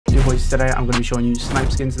you boys, today I'm going to be showing you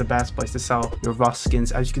Snipeskins, the best place to sell your Rust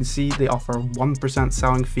skins. As you can see, they offer 1%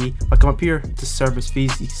 selling fee. If I come up here to service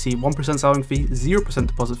fees, you can see 1% selling fee, 0%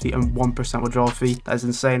 deposit fee, and 1% withdrawal fee. That is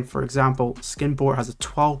insane. For example, Skinport has a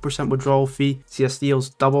 12% withdrawal fee. CS Steel's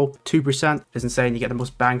double, 2%. It's insane. You get the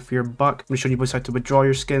most bang for your buck. I'm going to show you boys how to withdraw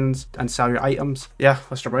your skins and sell your items. Yeah,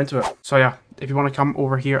 let's jump right into it. So yeah, if you want to come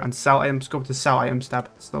over here and sell items, go to the sell items tab,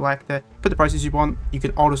 select it, put the prices you want. You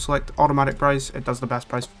can auto select automatic price. It does the best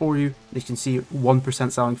price for you. You can see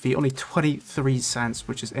 1% selling fee, only 23 cents,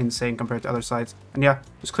 which is insane compared to other sites. And yeah,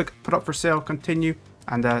 just click put up for sale, continue,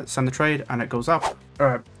 and send the trade, and it goes up.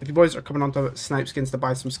 Alright, if you boys are coming onto Snipeskins to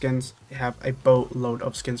buy some skins, they have a boatload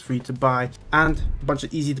of skins for you to buy, and a bunch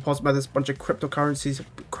of easy deposit methods, a bunch of cryptocurrencies,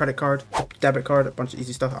 credit card, debit card, a bunch of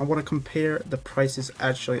easy stuff. I want to compare the prices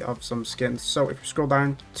actually of some skins. So if you scroll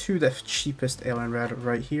down to the cheapest alien red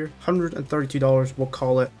right here, $132, we'll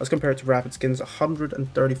call it. Let's compare it to Rapid Skins,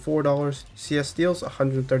 $134. CS Steels,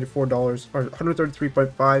 $134 or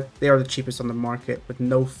 133.5. They are the cheapest on the market with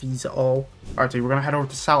no fees at all. Alright, so we're gonna head over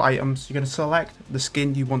to sell items. You're gonna select the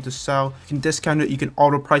skin you want to sell. You can discount it, you can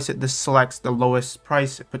auto price it. This selects the lowest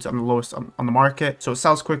price, it puts it on the lowest on the market, so it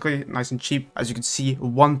sells quickly, nice and cheap. As you can see,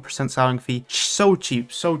 1% selling fee, so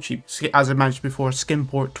cheap, so cheap. As I mentioned before,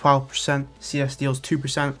 Skinport 12%, CS Steels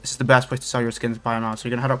 2%. This is the best place to sell your skins by now. So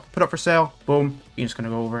you're gonna head up, put up for sale, boom. You're just gonna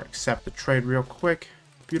go over, accept the trade real quick.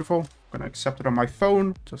 Beautiful. I'm gonna accept it on my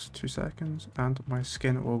phone, just 2 seconds, and my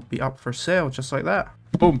skin will be up for sale just like that.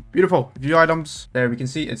 Boom, beautiful. View items, there we can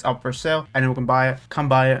see it's up for sale. Anyone can buy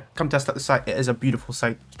it, come test out the site. It is a beautiful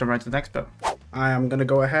site. Let's jump right to the next bit. I am gonna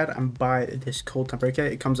go ahead and buy this cold temporary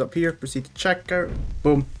kit. It comes up here, proceed to checkout,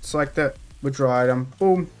 boom, select it, withdraw item,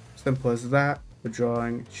 boom, simple as that.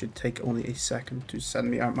 Withdrawing should take only a second to send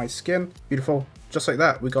me out my skin. Beautiful. Just like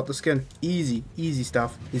that, we got the skin. Easy, easy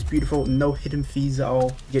stuff. It's beautiful, no hidden fees at all.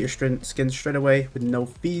 You get your skin straight away with no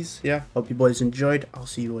fees. Yeah, hope you boys enjoyed. I'll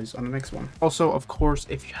see you boys on the next one. Also, of course,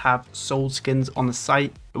 if you have sold skins on the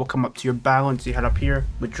site, it will come up to your balance. You head up here,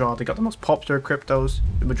 withdraw. They got the most popular cryptos.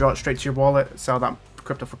 You withdraw it straight to your wallet, sell that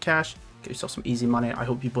crypto for cash. Get yourself some easy money. I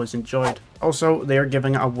hope you boys enjoyed. Also, they are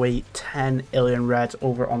giving away 10 alien reds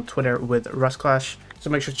over on Twitter with Rust Clash.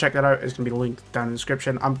 So make sure to check that out. It's going to be linked down in the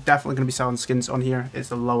description. I'm definitely going to be selling skins on here. It's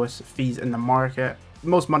the lowest fees in the market. The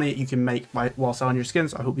most money you can make while selling your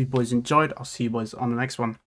skins. I hope you boys enjoyed. I'll see you boys on the next one.